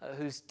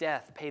 whose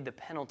death paid the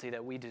penalty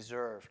that we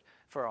deserved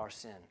for our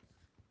sin.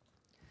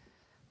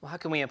 Well, how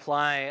can we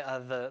apply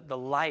the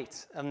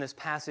light of this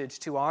passage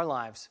to our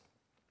lives?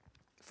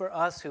 For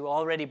us who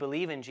already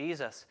believe in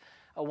Jesus,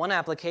 one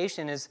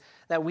application is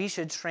that we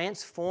should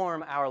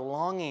transform our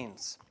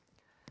longings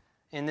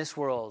in this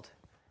world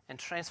and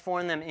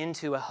transform them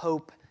into a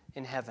hope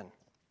in heaven.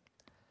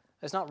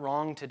 It's not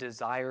wrong to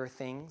desire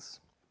things.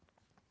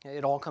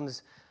 It all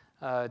comes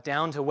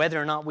down to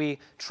whether or not we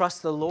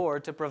trust the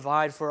Lord to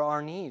provide for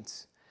our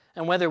needs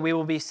and whether we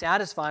will be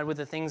satisfied with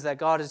the things that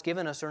God has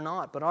given us or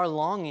not. But our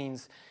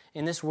longings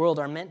in this world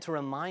are meant to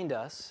remind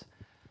us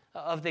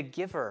of the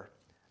giver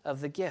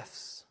of the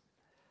gifts.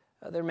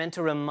 They're meant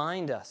to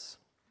remind us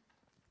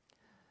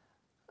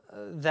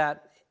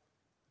that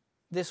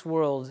this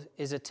world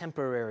is a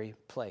temporary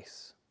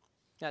place,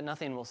 that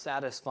nothing will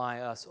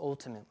satisfy us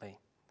ultimately.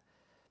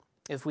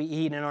 If we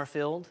eat and are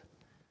filled,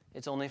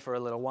 it's only for a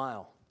little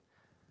while,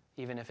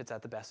 even if it's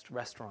at the best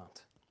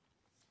restaurant.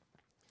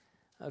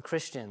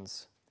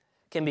 Christians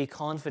can be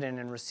confident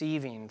in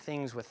receiving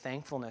things with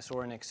thankfulness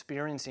or in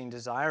experiencing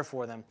desire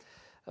for them,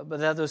 but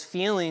that those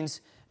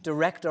feelings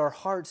direct our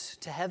hearts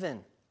to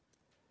heaven,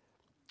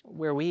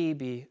 where we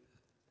be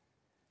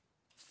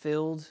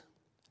filled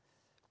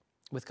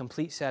with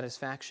complete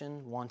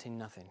satisfaction, wanting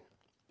nothing.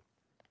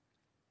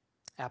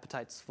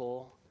 Appetites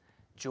full,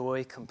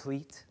 joy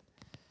complete.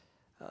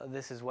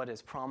 This is what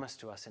is promised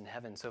to us in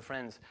heaven. So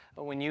friends,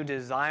 when you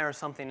desire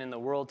something in the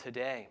world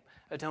today,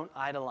 don't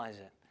idolize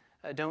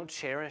it. Don't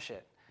cherish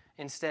it.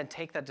 Instead,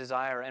 take that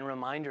desire and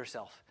remind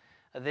yourself,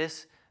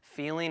 this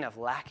feeling of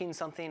lacking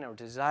something or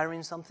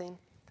desiring something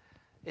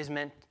is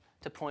meant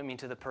to point me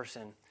to the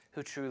person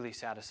who truly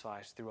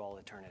satisfies through all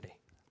eternity.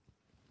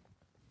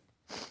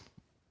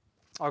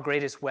 Our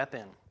greatest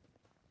weapon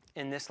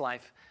in this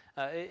life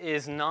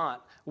is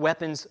not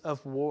weapons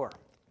of war.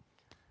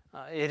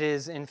 It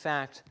is, in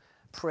fact,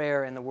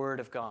 prayer and the Word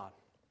of God.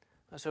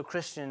 So,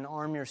 Christian,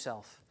 arm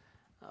yourself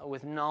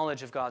with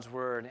knowledge of God's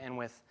Word and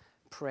with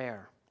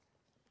prayer.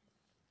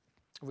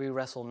 We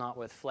wrestle not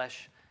with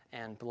flesh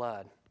and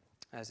blood,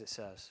 as it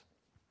says.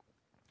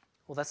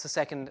 Well, that's the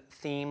second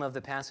theme of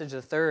the passage.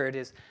 The third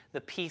is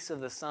the peace of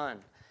the Son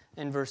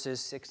in verses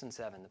 6 and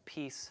 7, the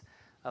peace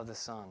of the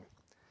Son.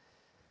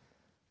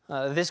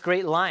 This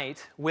great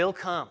light will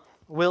come,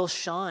 will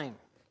shine.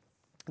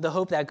 The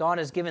hope that God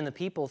has given the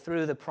people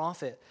through the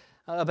prophet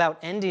about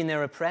ending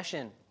their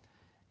oppression.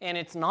 And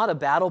it's not a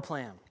battle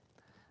plan.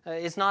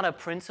 It's not a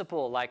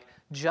principle like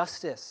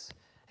justice.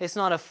 It's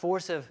not a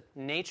force of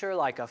nature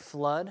like a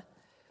flood.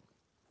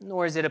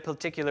 Nor is it a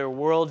particular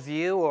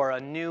worldview or a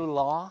new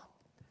law.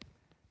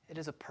 It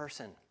is a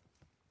person.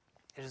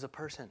 It is a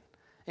person.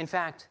 In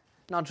fact,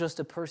 not just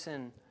a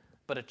person,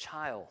 but a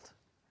child.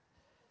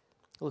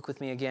 Look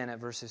with me again at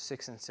verses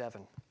 6 and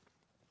 7.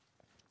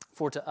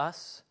 For to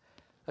us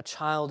a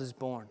child is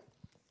born.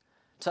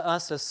 To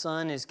us a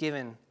son is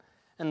given,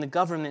 and the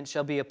government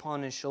shall be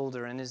upon his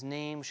shoulder, and his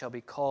name shall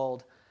be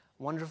called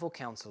Wonderful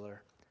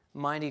Counselor,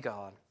 Mighty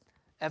God,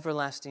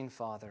 Everlasting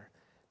Father,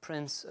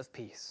 Prince of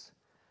Peace.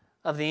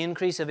 Of the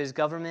increase of his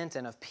government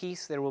and of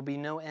peace there will be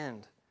no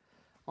end,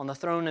 on the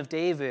throne of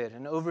David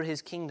and over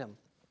his kingdom,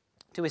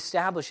 to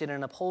establish it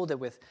and uphold it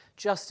with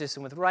justice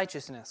and with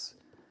righteousness.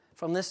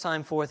 From this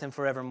time forth and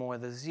forevermore,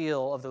 the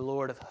zeal of the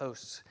Lord of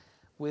hosts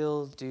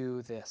will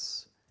do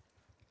this.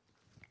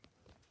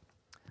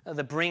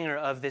 The bringer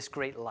of this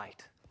great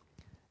light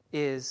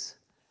is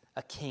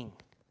a king,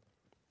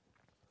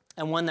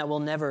 and one that will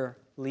never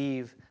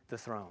leave the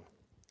throne.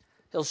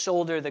 He'll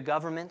shoulder the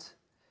government.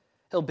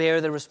 He'll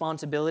bear the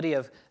responsibility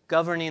of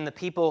governing the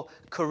people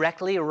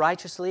correctly,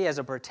 righteously, as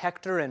a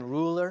protector and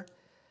ruler.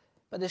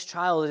 But this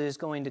child is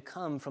going to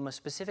come from a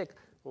specific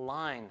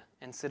line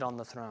and sit on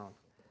the throne.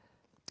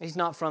 He's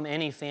not from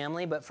any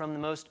family, but from the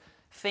most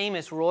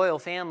famous royal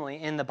family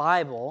in the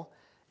Bible,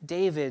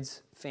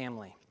 David's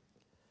family.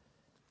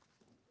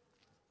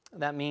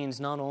 That means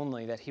not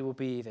only that he will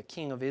be the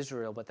king of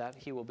Israel, but that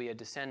he will be a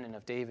descendant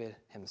of David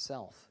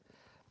himself.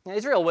 Now,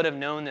 Israel would have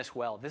known this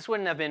well. This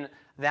wouldn't have been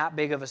that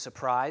big of a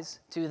surprise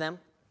to them.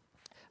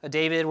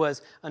 David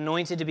was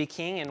anointed to be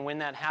king, and when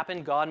that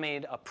happened, God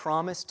made a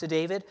promise to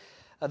David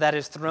that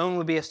his throne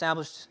would be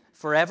established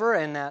forever,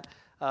 and that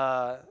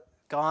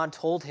God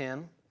told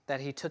him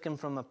that he took him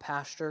from a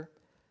pasture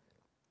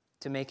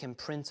to make him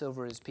prince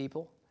over his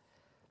people,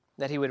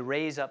 that he would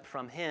raise up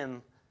from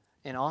him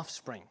an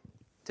offspring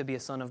to be a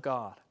son of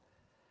God,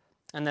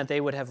 and that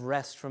they would have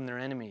rest from their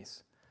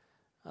enemies.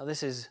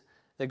 This is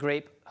the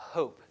great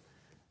hope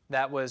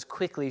that was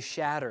quickly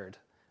shattered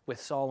with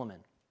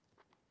Solomon,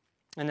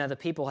 and that the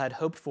people had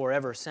hoped for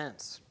ever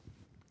since.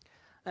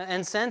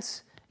 And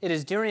since It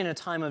is during a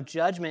time of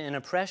judgment and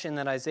oppression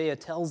that Isaiah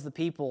tells the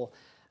people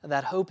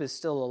that hope is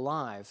still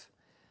alive,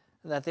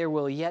 that there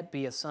will yet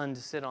be a son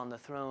to sit on the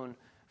throne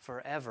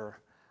forever.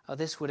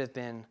 This would have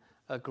been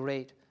a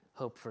great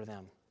hope for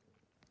them.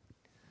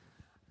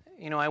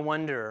 I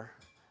wonder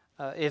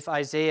if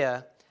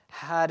Isaiah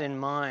had in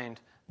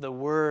mind the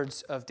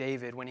words of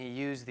David when he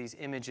used these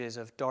images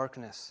of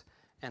darkness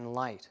and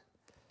light.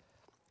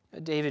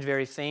 David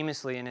very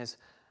famously in his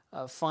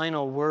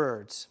final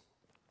words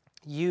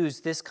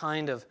used this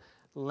kind of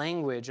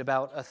language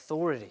about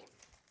authority.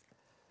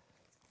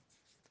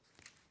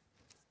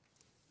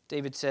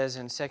 David says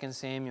in 2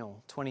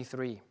 Samuel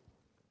 23,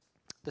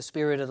 "The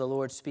Spirit of the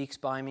Lord speaks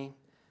by me.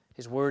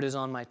 His word is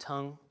on my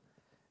tongue.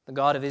 The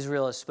God of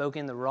Israel has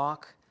spoken. The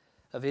rock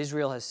of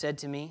Israel has said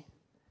to me,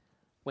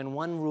 when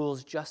one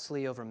rules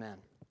justly over men,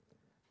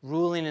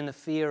 ruling in the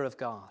fear of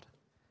God,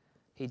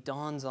 he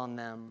dawns on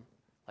them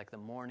like the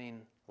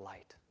morning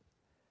light,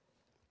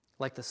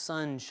 like the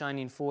sun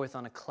shining forth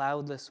on a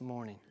cloudless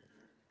morning,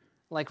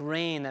 like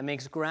rain that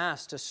makes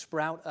grass to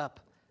sprout up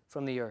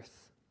from the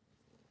earth."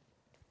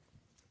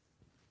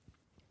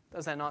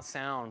 Does that not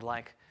sound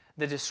like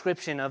the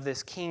description of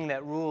this king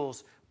that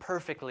rules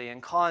perfectly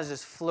and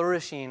causes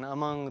flourishing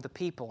among the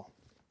people?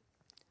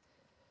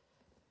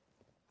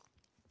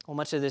 Well,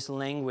 much of this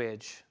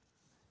language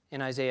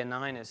in Isaiah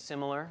 9 is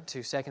similar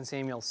to 2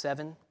 Samuel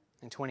 7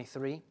 and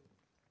 23.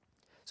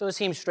 So it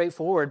seems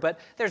straightforward, but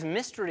there's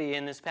mystery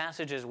in this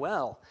passage as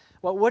well.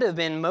 What would have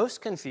been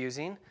most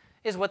confusing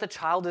is what the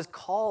child is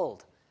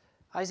called.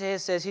 Isaiah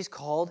says he's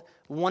called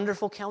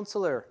Wonderful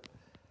Counselor,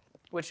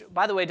 which,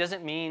 by the way,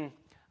 doesn't mean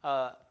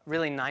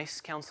really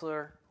nice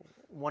counselor,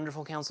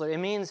 wonderful counselor. It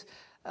means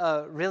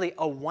really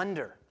a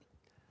wonder,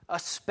 a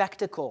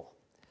spectacle.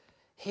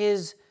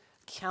 His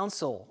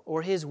counsel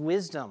or his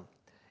wisdom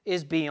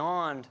is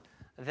beyond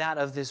that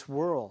of this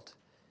world.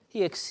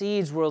 He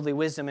exceeds worldly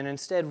wisdom and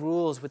instead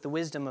rules with the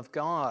wisdom of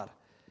God.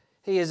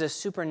 He is a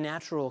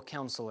supernatural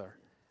counselor.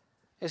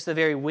 It's the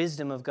very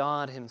wisdom of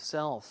God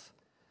himself.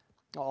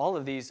 All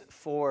of these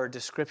four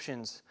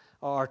descriptions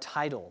are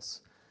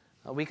titles.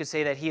 We could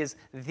say that he is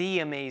the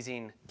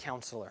amazing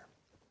counselor.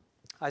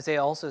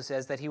 Isaiah also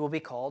says that he will be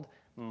called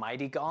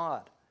Mighty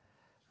God.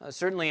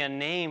 Certainly a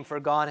name for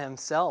God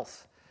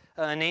himself,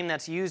 a name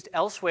that's used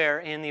elsewhere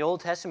in the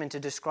Old Testament to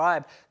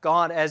describe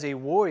God as a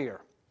warrior,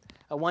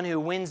 one who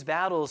wins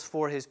battles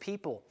for his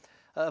people,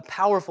 a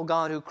powerful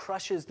God who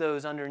crushes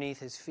those underneath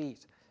his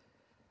feet.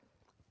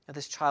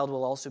 This child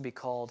will also be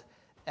called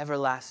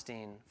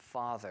Everlasting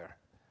Father.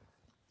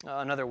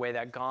 Another way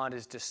that God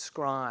is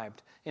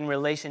described in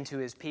relation to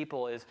his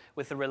people is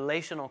with the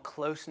relational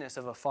closeness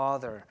of a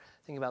father.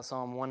 Think about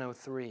Psalm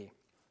 103.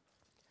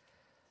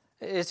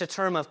 It's a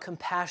term of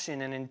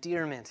compassion and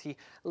endearment. He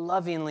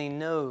lovingly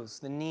knows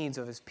the needs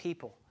of his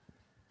people.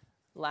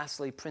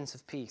 Lastly, Prince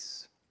of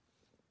Peace.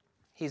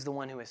 He's the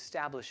one who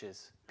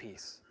establishes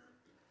peace.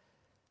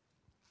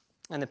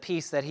 And the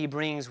peace that he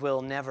brings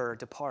will never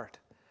depart.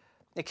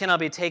 It cannot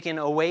be taken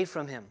away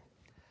from him,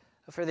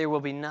 for there will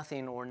be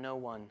nothing or no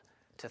one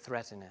to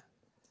threaten it.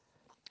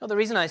 Well, the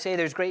reason I say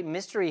there's great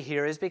mystery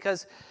here is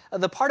because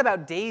the part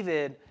about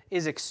David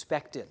is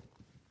expected.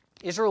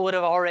 Israel would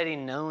have already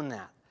known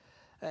that,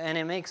 and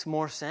it makes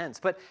more sense.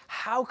 But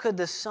how could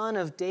the son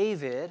of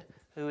David,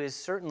 who is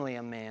certainly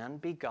a man,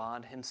 be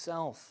God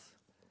himself?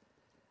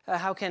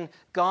 How can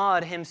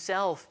God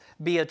himself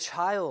be a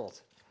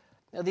child?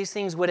 Now, these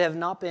things would have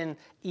not been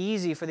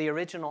easy for the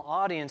original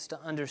audience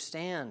to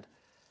understand,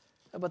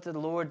 but the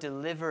Lord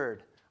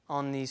delivered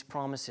on these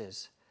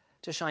promises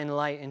to shine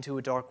light into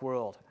a dark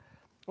world.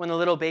 When the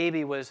little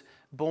baby was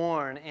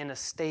born in a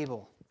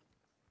stable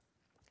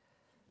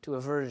to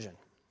a virgin,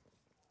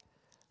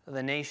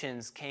 the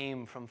nations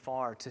came from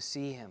far to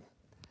see him.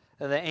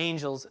 The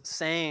angels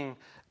sang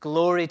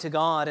glory to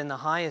God in the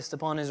highest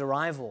upon his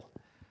arrival.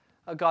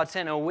 God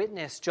sent a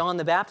witness, John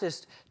the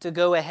Baptist, to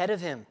go ahead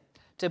of him,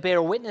 to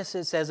bear witness,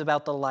 it says,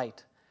 about the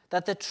light,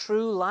 that the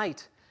true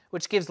light,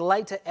 which gives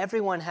light to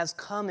everyone, has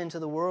come into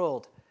the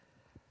world.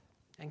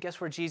 And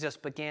guess where Jesus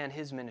began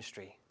his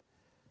ministry?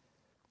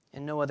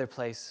 In no other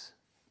place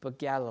but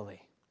Galilee,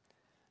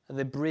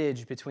 the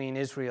bridge between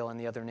Israel and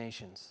the other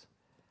nations.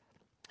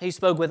 He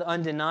spoke with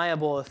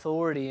undeniable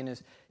authority in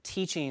his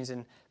teachings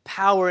and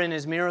power in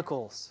his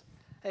miracles.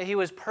 He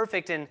was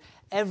perfect in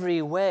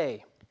every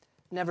way,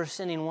 never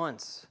sinning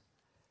once.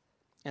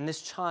 And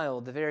this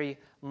child, the very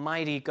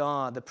mighty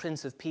God, the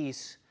Prince of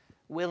Peace,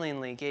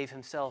 willingly gave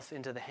himself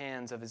into the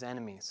hands of his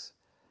enemies.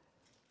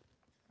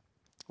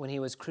 When he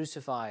was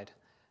crucified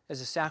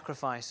as a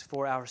sacrifice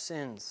for our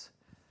sins,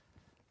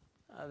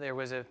 there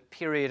was a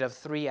period of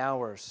 3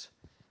 hours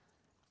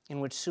in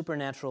which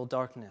supernatural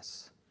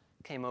darkness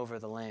came over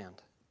the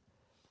land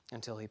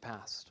until he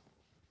passed.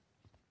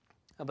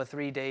 But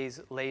 3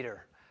 days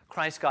later,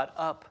 Christ got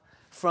up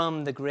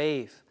from the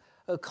grave,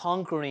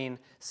 conquering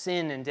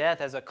sin and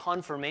death as a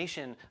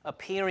confirmation,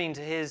 appearing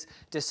to his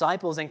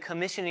disciples and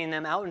commissioning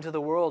them out into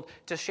the world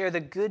to share the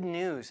good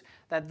news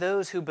that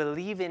those who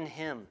believe in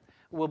him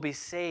will be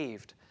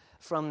saved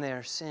from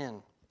their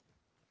sin.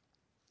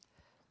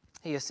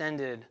 He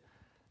ascended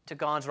to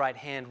God's right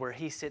hand where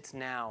he sits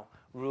now,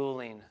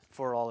 ruling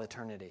for all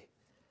eternity.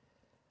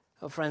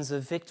 Oh, friends, the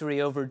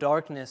victory over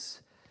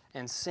darkness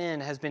and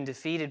sin has been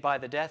defeated by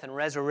the death and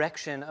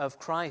resurrection of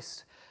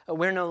Christ.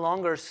 We're no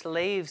longer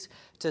slaves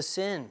to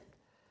sin,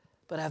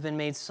 but have been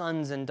made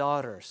sons and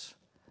daughters.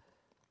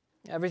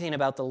 Everything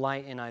about the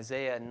light in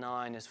Isaiah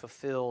 9 is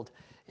fulfilled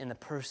in the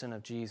person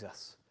of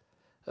Jesus,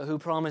 who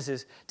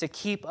promises to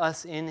keep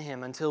us in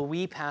him until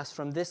we pass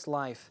from this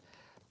life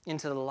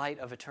into the light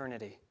of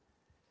eternity.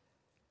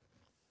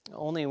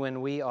 Only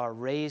when we are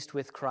raised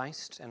with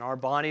Christ and our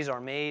bodies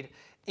are made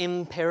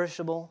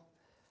imperishable,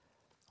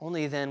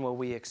 only then will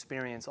we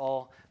experience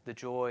all the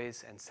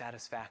joys and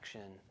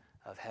satisfaction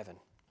of heaven.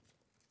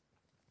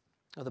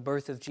 The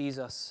birth of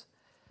Jesus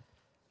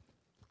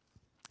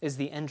is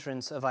the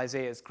entrance of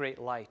Isaiah's great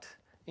light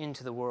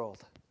into the world,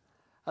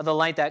 the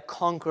light that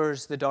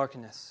conquers the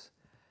darkness,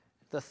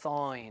 the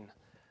thawing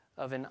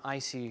of an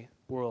icy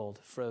world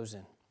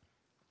frozen.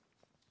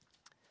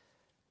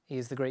 He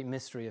is the great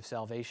mystery of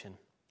salvation.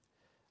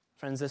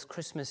 Friends, this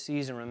Christmas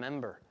season,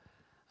 remember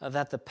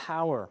that the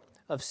power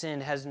of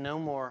sin has no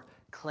more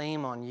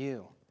claim on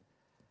you.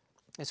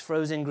 Its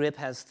frozen grip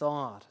has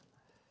thawed.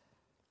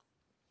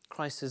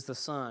 Christ is the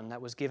Son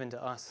that was given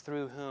to us,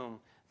 through whom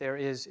there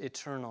is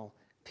eternal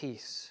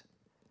peace.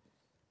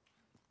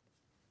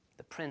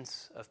 The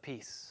Prince of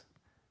Peace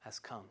has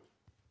come.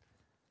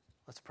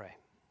 Let's pray.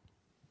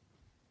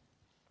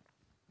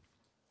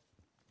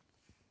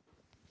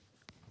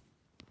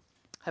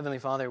 Heavenly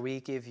Father, we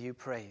give you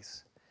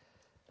praise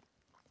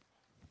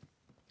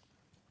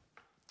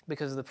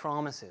because of the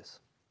promises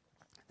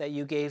that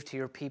you gave to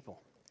your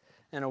people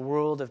in a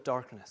world of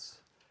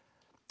darkness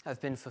have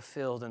been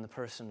fulfilled in the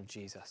person of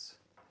Jesus.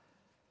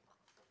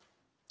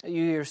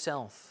 You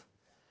yourself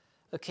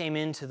came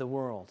into the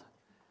world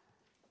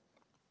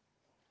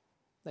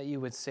that you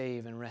would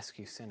save and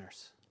rescue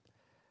sinners.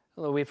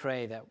 Lord, we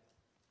pray that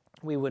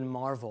we would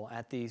marvel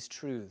at these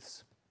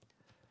truths.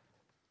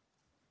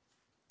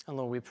 And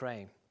Lord, we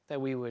pray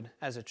that we would,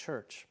 as a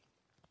church,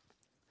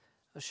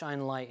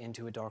 shine light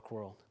into a dark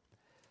world,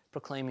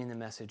 proclaiming the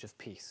message of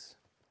peace.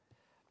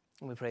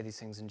 And we pray these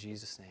things in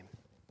Jesus' name.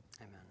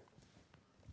 Amen.